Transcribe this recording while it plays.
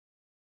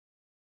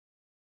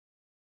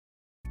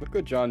Look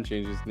what John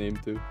changed his name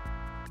to.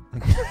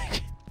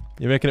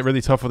 You're making it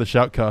really tough for the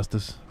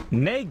shoutcasters.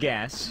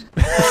 Nagas.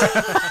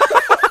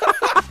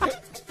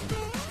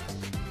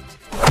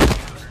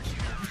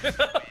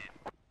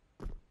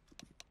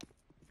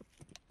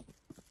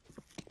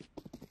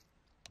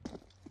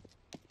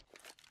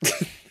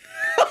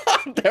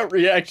 That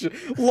reaction.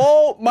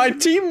 LOL, my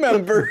team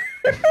member.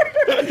 Me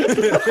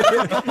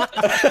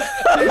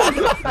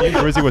and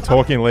Grizzy were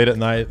talking late at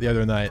night the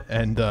other night,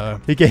 and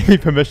he gave me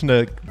permission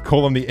to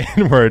call him the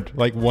N-word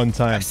like one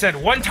time. I said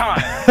one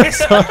time.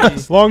 So,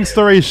 long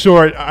story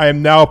short, I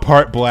am now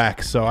part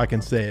black, so I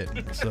can say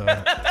it. So.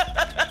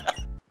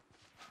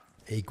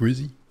 Hey,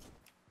 Grizzy,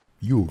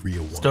 you a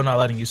real one. Still not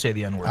letting you say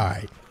the N-word. All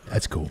right,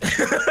 that's cool.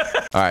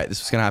 All right, this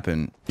is what's gonna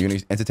happen. You're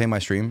gonna entertain my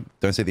stream.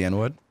 Don't say the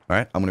N-word. All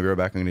right, I'm gonna be right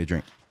back. I'm gonna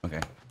drink. Okay.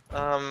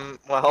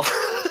 Well,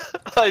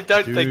 I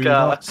don't think. Do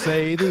not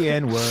say the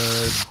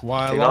N-word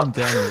while I'm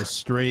down the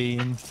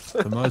stream.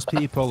 For most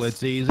people,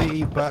 it's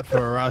easy, but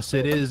for us,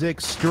 it is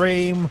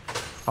extreme.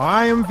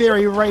 I am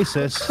very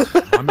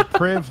racist. I'm a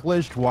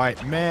privileged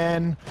white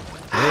man.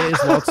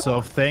 There's lots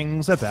of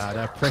things about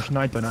oppression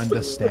I don't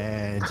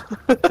understand.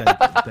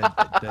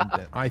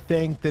 I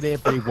think that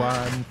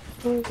everyone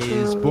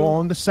is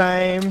born the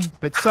same,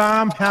 but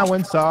somehow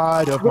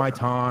inside of my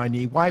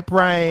tiny white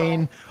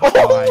brain,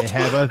 I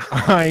have an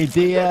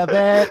idea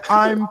that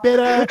I'm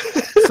better,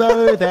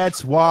 so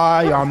that's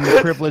why I'm the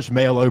privileged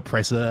male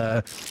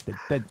oppressor.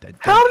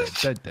 How?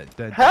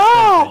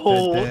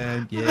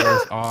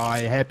 Yes, I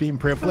have been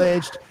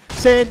privileged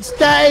since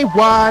day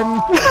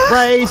one,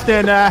 raised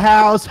in a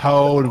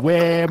household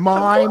where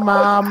my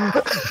mum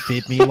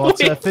fed me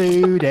lots of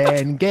food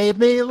and gave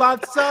me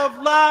lots of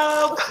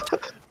love.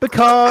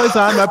 Because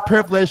I'm a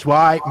privileged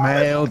white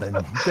male, then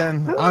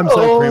I'm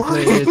so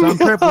privileged,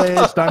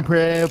 I'm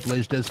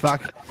privileged as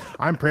fuck.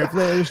 I'm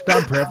privileged,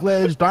 I'm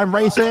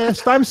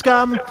racist, I'm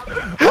scum.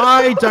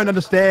 I don't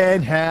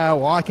understand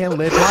how I can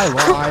live my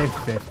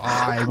life if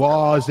I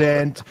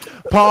wasn't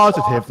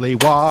positively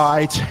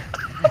white.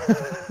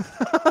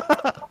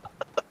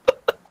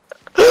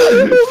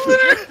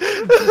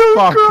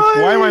 Fuck,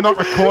 why am I not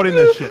recording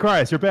this shit?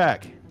 Christ, you're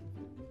back.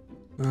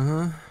 What's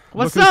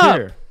Look who's up?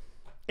 here.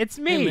 It's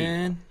me, Hey,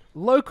 man.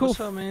 local What's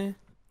up, man?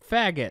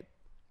 faggot.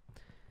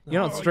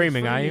 You're not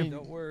streaming, are you?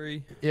 Don't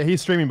worry. Yeah,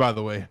 he's streaming, by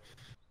the way.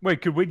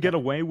 Wait, could we get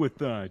away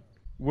with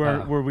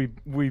where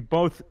we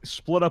both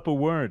split up a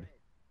word?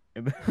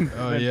 And then,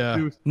 Oh,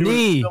 yeah.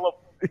 Knee.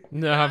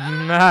 No,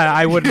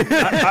 I wouldn't.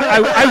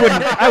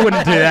 I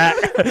wouldn't do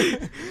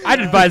that. I'd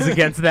advise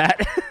against that.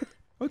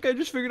 Okay,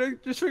 just figured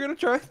I'd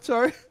try.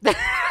 Sorry.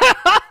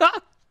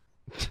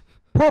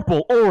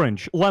 Purple,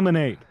 orange,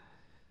 lemonade.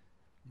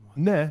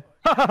 Nah.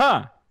 Ha ha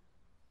ha!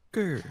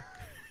 Grr.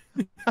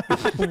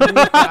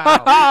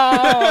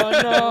 Oh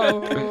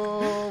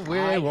no!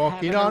 We're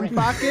walking on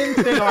fucking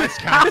thin ice,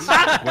 cats.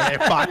 We're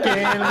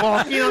fucking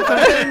walking on some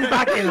thin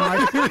fucking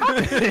ice.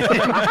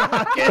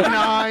 Fucking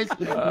ice.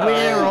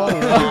 We're all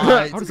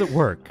right. How does it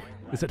work?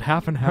 Is it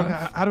half and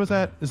half? How does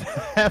that? Is that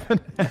happen?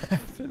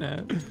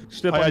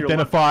 Step I on your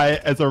identify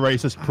as a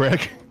racist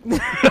prick.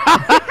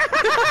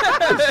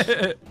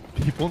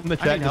 People in the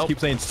chat just keep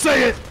saying,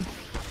 "Say it."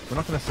 We're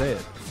not gonna say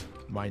it.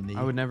 My knee.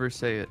 I would never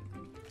say it.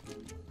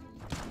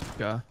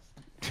 Yeah.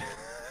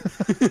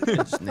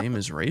 His name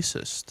is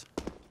racist.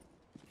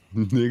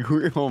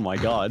 Nigward. Oh my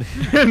god.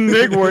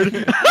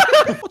 Nigward.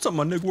 What's up,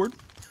 my nigward?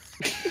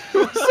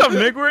 What's up,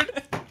 Nigward?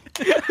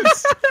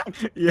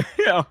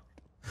 Yeah.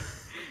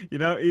 You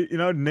know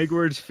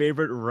Nigward's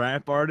favorite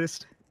rap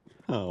artist?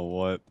 Oh,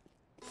 what?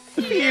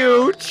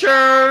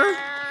 Future.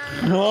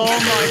 Oh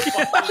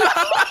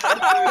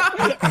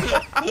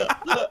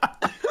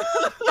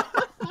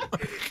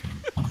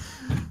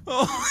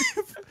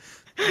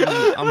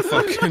Oh, I'm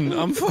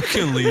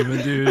fucking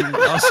leaving, dude.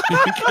 I'll see you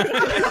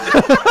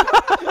guys.